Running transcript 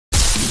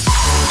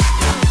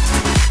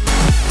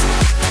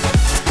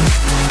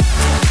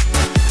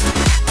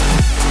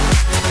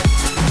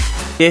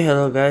Hey,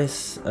 hello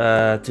guys.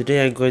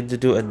 Today I'm going to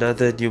do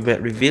another new map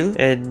reveal,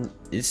 and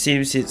it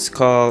seems it's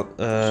called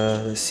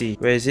let's see,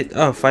 where is it?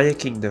 Oh, Fire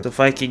Kingdom. So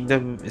Fire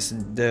Kingdom is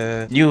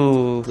the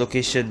new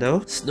location now.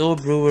 Snow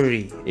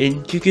Brewery.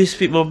 In QQ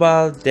Speed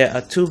Mobile there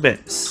are two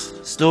maps,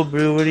 Snow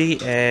Brewery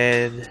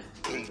and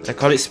I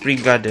call it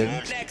Spring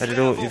Garden. I don't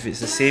know if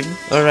it's the same.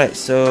 Alright,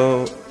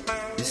 so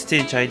it's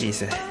still in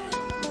Chinese.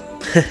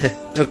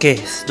 Okay,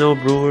 Snow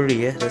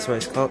Brewery, that's what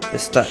it's called.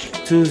 Let's start.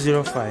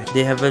 205.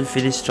 They haven't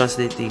finished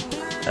translating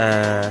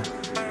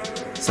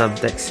some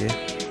text here.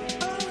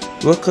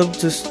 Welcome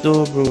to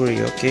Snow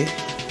Brewery, okay?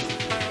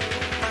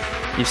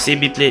 You've seen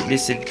me play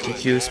this in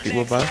QQ Speed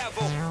Mobile.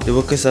 The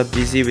workers are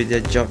busy with their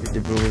job in the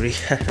brewery.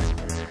 And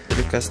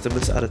the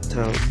customers out of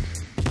town.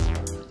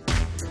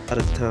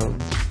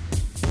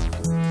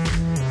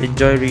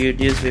 Enjoy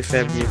reunions with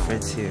family and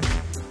friends here.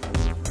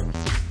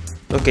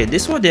 Okay,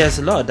 this one there's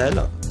a lot of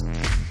dialogue.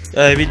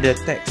 I mean the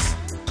text.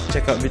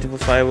 Check out beautiful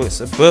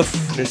fireworks above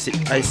the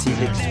icy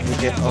lakes to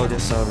forget all their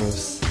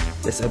sorrows.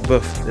 There's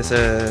above. There's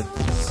a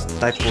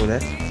typo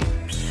there.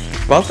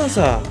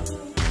 Balthazar.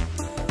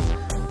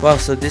 Wow,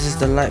 so this is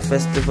the light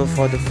festival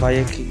for the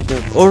Fire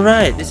Kingdom.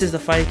 Alright, this is the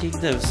Fire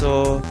Kingdom.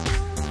 So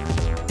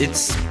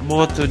it's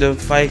more to the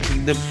Fire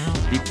Kingdom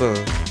people.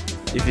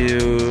 If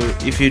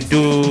you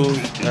do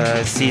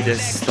see the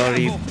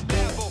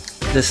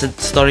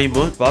story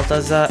mode,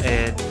 Balthazar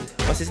and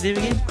what's his name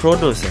again?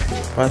 Kronos.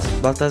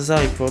 Balthazar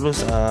and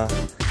Kronos are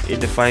in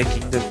the Fire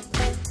Kingdom,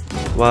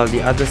 while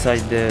the others are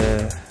in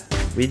the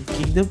Wind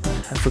Kingdom.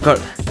 I forgot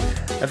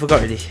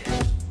already.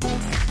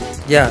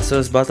 Yeah, so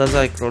it's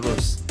Balthazar and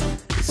Kronos.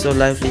 It's so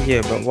lively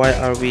here, but why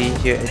are we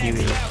here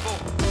anyway?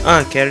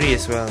 Ah, Carrie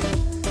as well,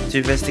 to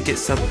investigate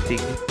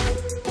something.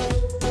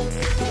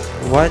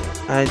 What?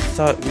 I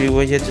thought we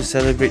were here to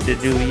celebrate the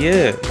new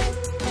year.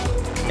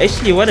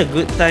 Actually, what a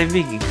good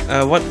timing.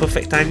 What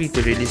perfect timing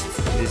to release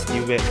this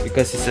new map,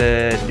 because it's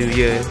a new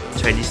year,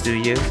 Chinese New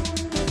Year.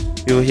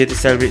 We were here to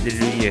celebrate the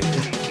new year.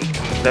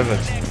 Clever.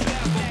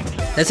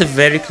 That's a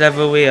very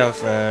clever way of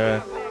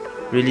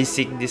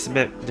releasing this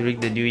map during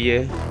the new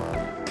year.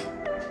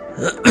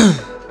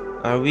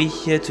 Are we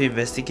here to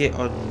investigate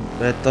on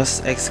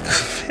Matos'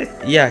 ex-girlfriend?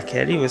 Yeah,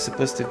 Carrie was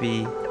supposed to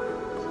be...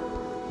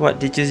 What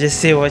did you just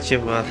say? Watch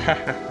your mouth.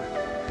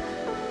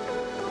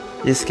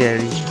 You're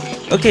scary.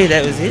 Okay,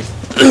 that was it.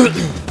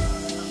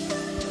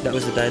 That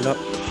was the dialogue.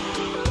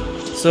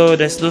 So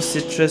there's no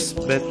citrus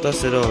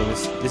Matos at all.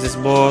 This is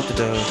more to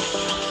the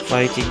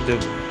Fire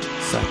Kingdom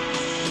side.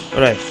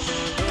 Alright,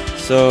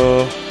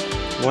 so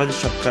one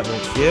shortcut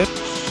right here.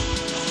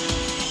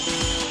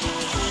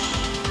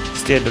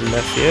 Stay on the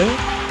left here.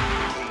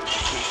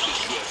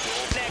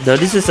 Now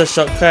this is a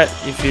shortcut.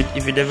 If you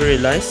never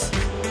realize,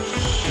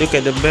 look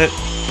at the map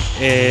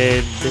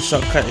and the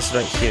shortcut is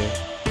right here.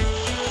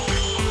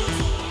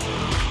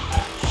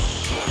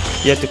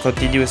 You have to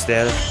continue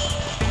there.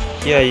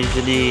 Here I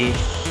usually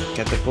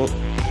catapult,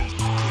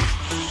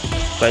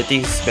 but I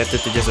think it's better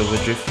to just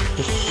overdrift.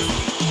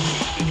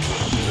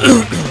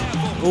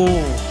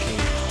 Okay.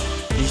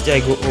 Usually I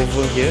go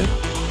over here.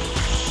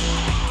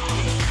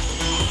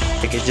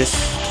 I can just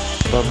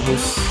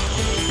bamboos.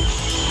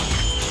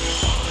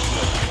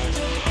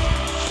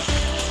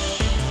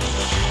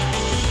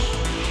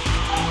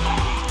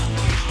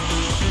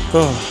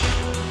 Oh.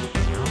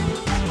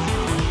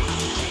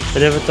 I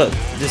never thought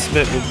this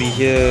map would be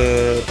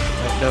here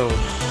right now.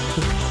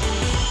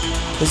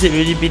 Has it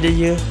really been a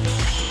year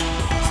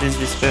since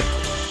this map?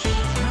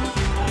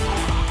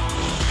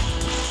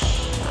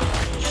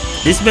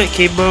 This map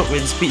came out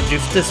when Speed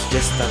Drifters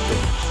just started.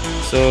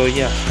 So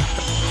yeah,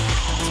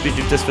 Speed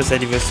Drifters first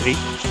anniversary,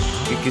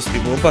 QQ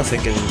Speed Mobile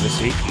second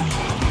anniversary.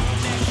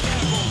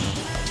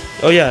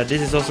 Oh yeah,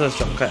 this is also a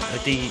shortcut. I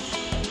think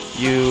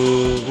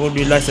you won't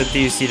realize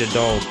until you see the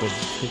door open.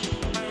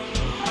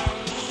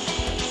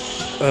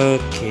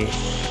 Okay.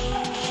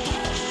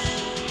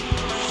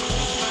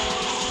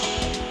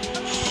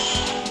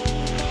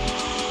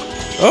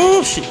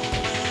 Oh shit.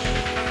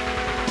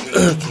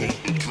 Okay.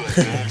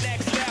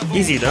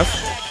 Easy enough.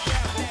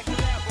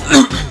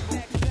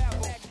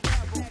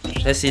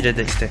 Let's see the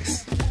next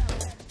text.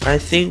 I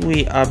think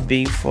we are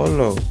being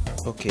followed.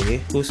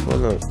 Okay, who's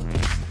followed?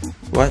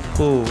 What?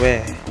 Who?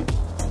 Where?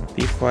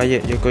 Be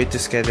quiet, you're going to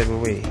scare them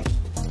away.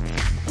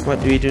 What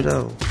do we do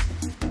now?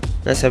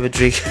 Let's have a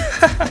drink.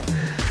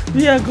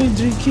 We are going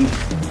drinking.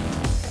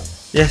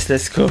 Yes,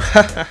 let's go.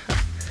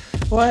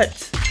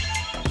 What?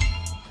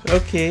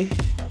 Okay.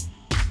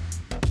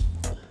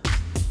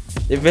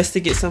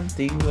 Investigate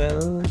something,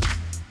 well...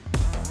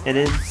 And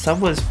then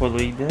someone's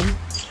following them.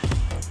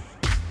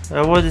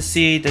 I want to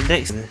see the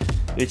next,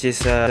 which is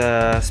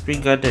the Spring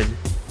Garden.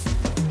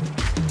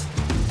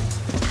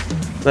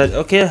 But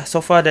okay, so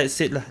far that's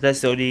it lah.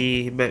 That's the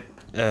only map.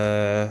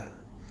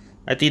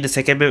 I think the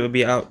second map will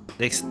be out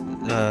next,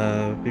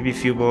 maybe a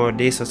few more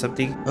days or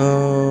something.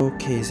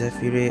 Okay,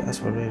 Zafire asked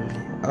for Brewery.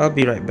 I'll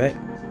be right back.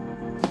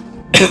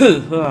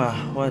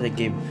 What a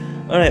game.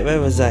 Alright, where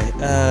was I?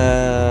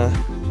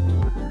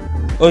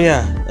 Oh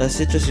yeah,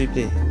 Citrus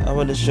Replay. I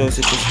want to show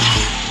Citrus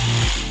Replay.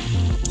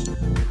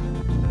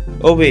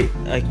 Oh wait,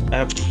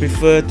 I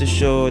prefer to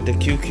show the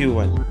QQ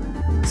one.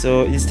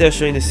 So instead of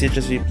showing the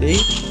citrus we play,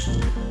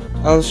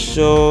 I'll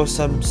show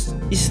some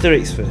Easter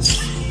eggs first.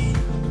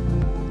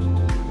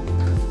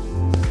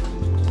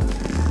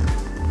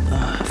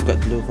 I've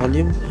got low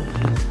volume.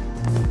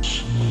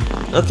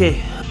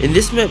 Okay, in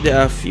this map there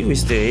are a few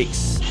Easter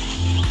eggs.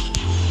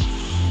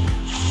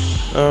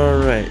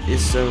 Alright,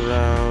 it's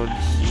around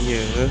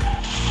here.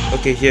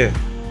 Okay, here.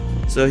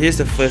 So here's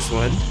the first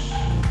one.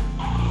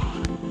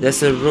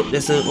 There's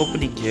an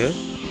opening here.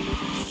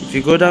 If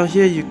you go down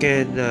here, you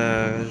can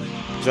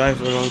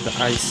drive along the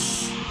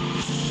ice.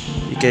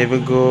 You can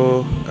even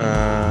go.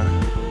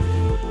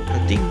 I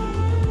think.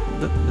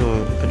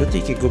 No, I don't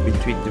think you can go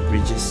between the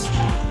bridges.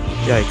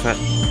 Yeah, I can't.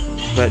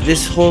 But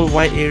this whole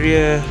wide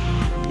area,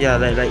 yeah,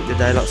 like the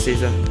dialogue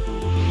says,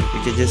 you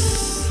can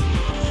just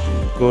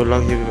go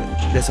along here.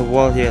 There's a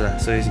wall here,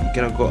 so you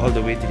cannot go all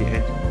the way to the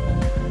end.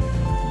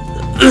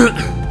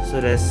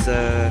 So there's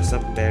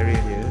some barrier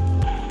here.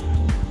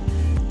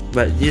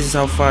 But this is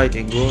how far I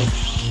can go.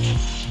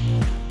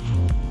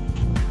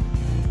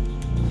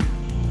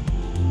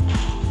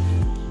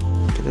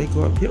 Can I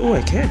go up here? Oh,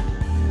 I can.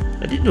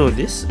 I didn't know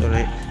this.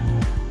 Alright.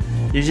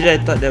 Usually I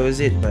thought that was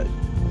it, but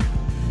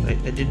I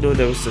didn't know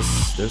there was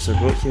a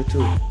road here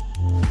too.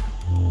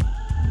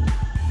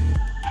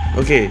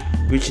 Okay,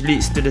 which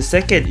leads to the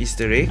second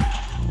Easter egg.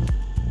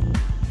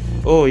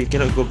 Oh, you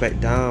cannot go back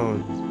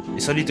down.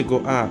 It's only to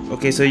go up.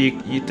 Okay, so you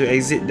to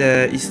exit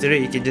the Easter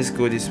egg, you can just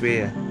go this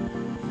way.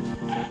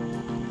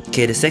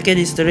 Okay, the second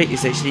Easter egg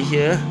is actually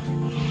here.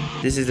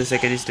 This is the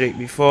second Easter egg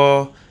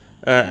before,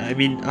 I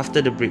mean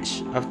after the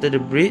bridge. After the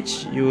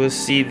bridge, you will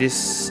see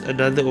this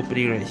another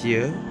opening right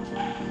here,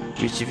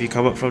 which if you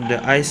come up from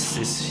the ice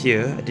is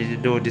here. I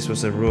didn't know this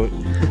was a road.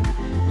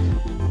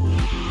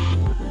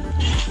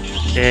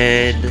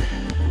 And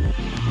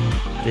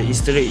the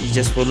Easter egg, you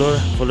just follow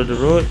the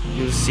road.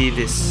 You'll see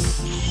this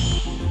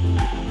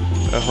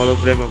a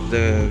hologram of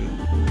the,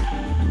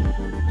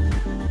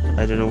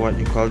 I don't know what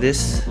you call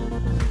this.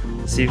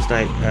 Seems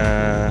like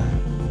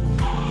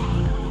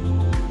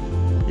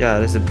yeah,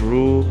 there's a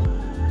brew,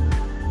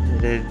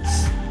 and then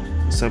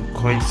some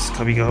coins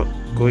coming out,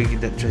 going in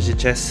that treasure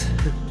chest.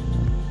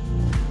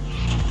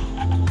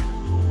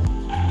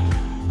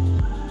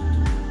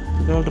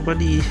 Look at all the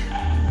money.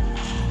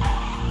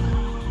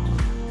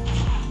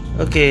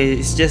 Okay,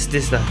 it's just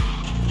this lah.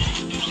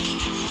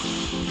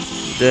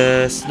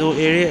 The snow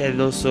area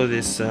and also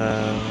this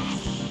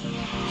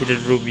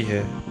hidden room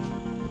here.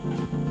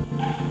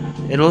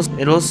 And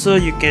also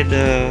you can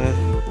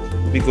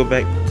we go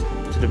back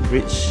to the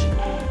bridge.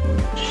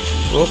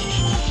 Oh,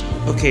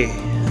 okay.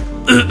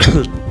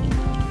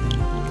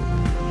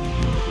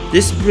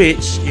 This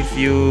bridge, if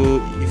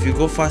you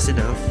go fast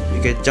enough,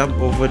 you can jump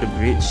over the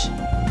bridge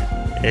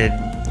and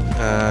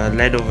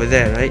land over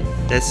there, right?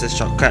 That's a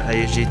shortcut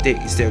I usually take.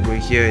 Instead of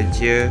going here and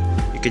here,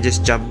 you can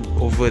just jump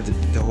over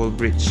the whole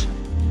bridge.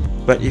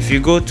 But if you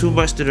go too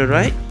much to the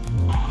right,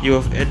 you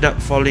will end up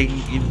falling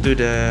into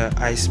the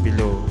ice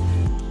below.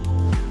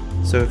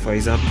 So for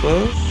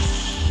example,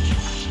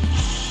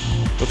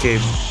 okay,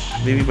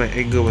 maybe my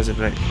angle wasn't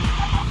right.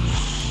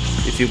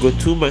 If you go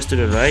too much to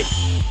the right,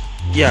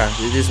 yeah,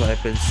 this is what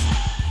happens.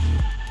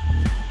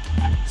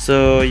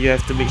 So you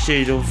have to make sure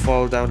you don't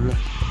fall down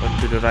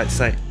onto the right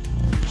side.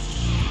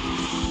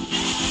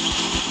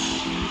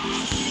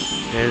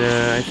 And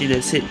I think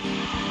that's it.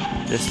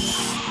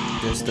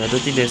 I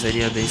don't think there's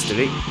any other Easter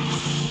egg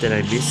that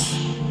I missed.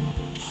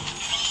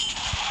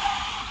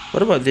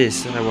 What about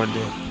this? I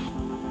wonder.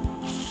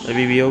 I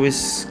mean, we always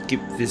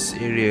skip this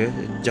area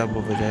and jump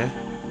over there.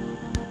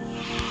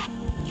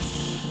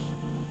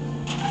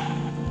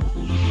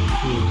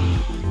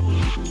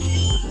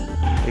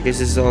 I guess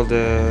this is all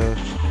the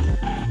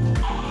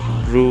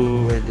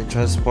brew and the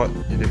transport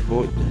in the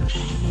boat.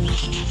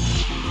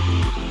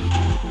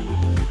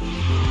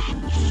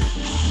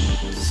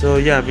 So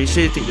yeah, make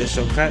sure you take the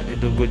shortcut and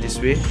don't go this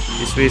way.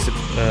 This way is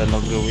a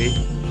longer way.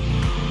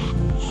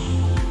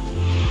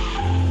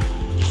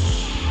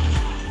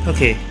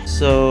 Okay,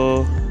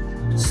 so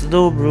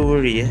Snow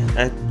Brewery,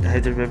 I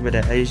have to remember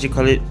that. I usually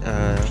call it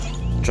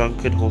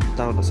Drunken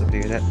Hometown or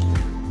something like that,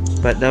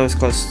 but now it's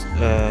called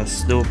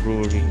Snow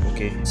Brewery.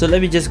 Okay, so let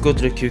me just go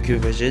to the QQ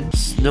version.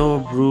 Snow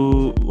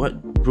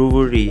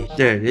Brewery,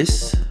 there it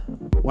is.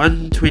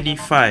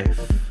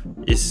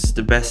 125 is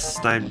the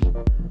best time.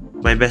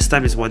 My best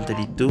time is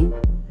 132.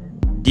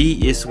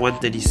 D is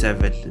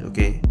 137.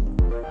 Okay,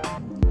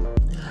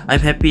 I'm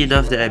happy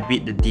enough that I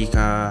beat the D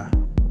car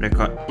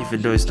record,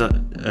 even though it's not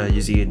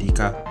using a D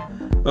car.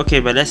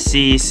 Okay, but let's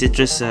see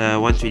Citrus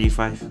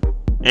 125,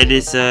 and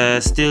it's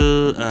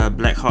still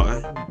Black Hawk,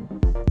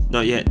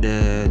 not yet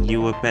the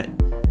newer pet.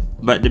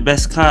 But the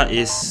best car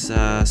is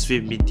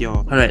Swift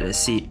Meteor. Alright, let's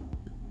see.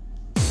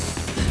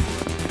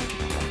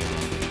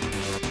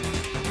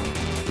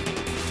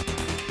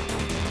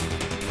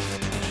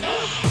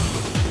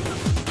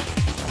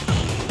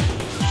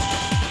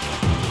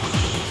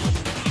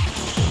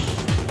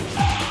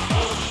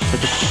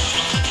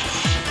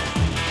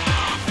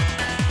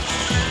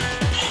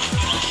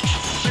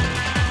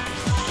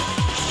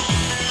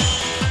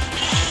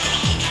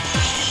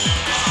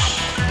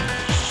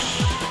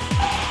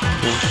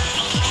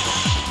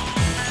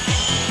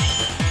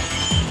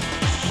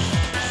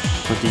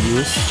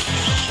 continuous.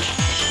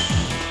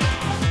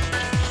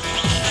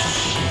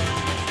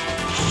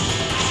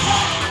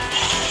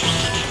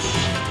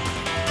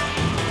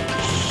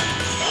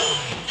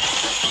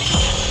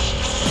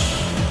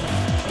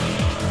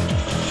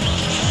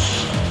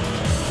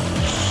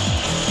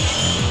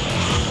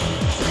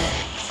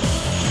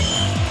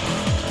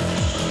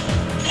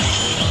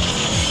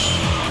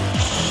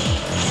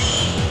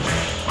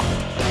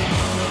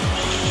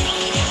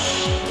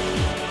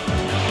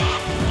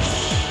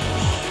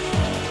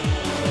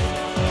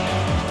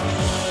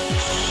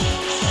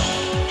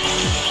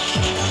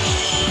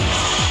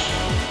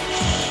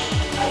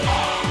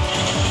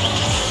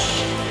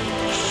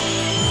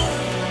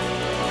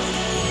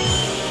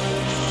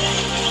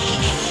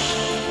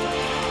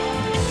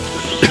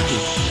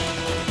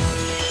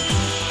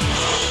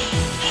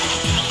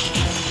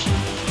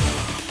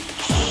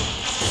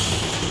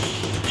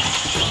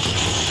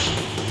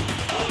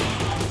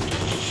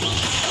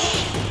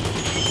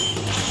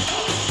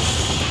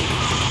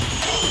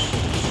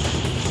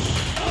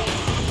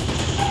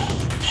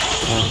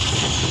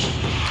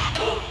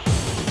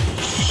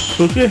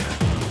 Okay.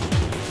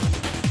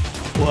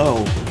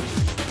 Wow.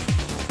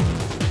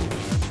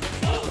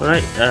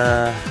 Alright,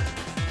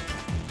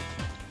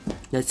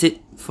 that's it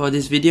for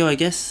this video, I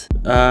guess.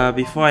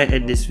 Before I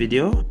end this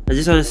video, I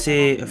just want to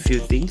say a few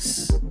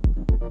things.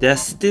 There are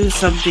still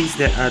some things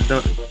that are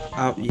not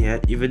out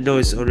yet, even though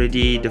it's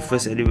already the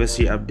first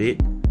anniversary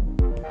update,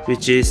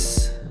 which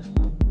is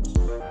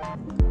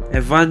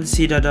Advanced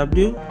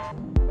CW,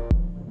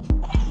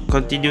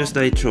 Continuous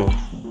Nitro.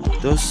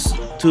 Those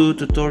two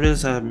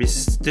tutorials are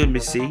still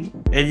missing,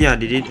 and yeah,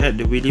 they didn't add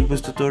the wheelie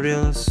boost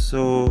tutorials,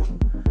 so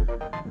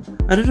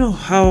I don't know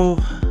how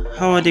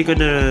are they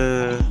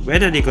gonna,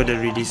 when are they gonna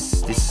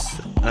release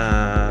these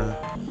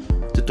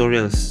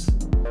tutorials.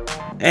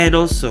 And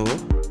also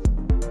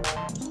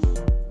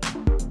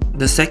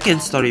the second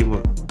story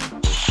mode,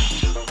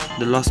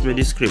 the Lost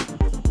Manuscript,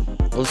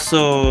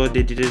 also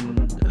they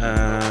didn't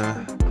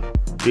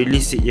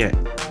release it yet,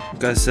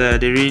 because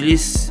they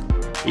released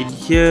in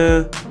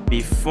here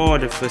before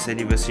the first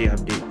anniversary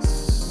update.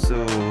 So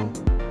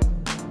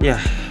yeah,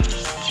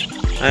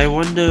 I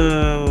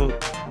wonder,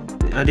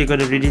 are they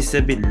gonna release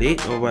a bit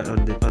late or what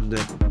on the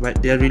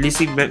but they're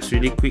releasing maps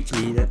really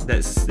quickly.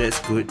 That's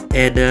good.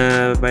 And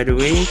by the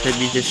way, let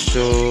me just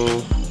show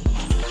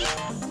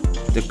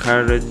the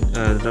current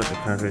not the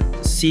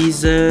current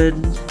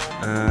season.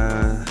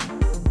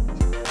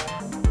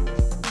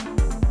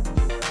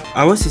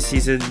 Ours is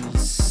season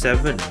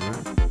 7,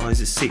 or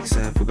is it 6?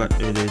 I forgot.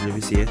 Let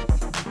me see it.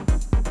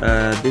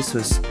 This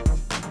was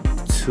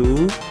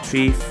 2,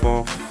 3,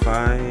 4,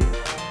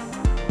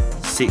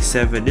 5, 6,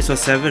 7. This was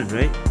 7,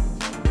 right?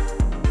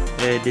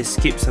 And they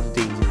skipped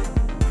something.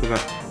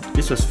 Forgot.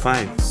 This was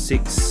 5,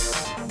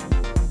 6.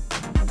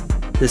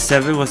 The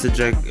 7 was the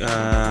drag.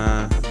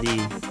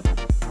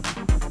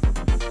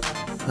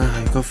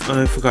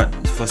 I forgot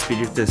for Speed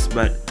Drifters,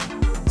 but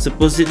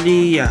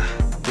supposedly, yeah,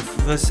 the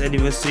first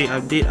anniversary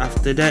update.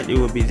 After that, it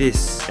will be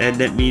this, and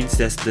that means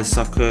there's the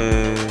soccer,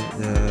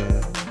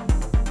 the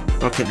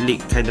Rocket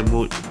League kind of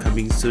mode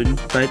coming soon.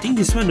 But I think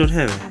this one don't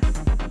have.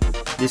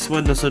 This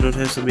one also don't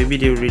have, so maybe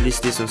they'll release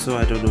this also,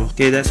 I don't know.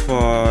 Okay, that's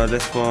for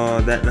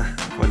that lah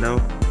for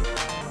now.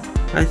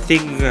 I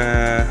think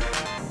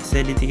is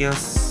there anything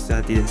else?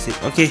 I think that's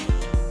it. Okay,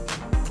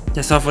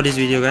 that's all for this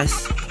video, guys.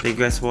 Thank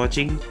you guys for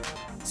watching.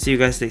 See you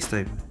guys next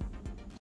time.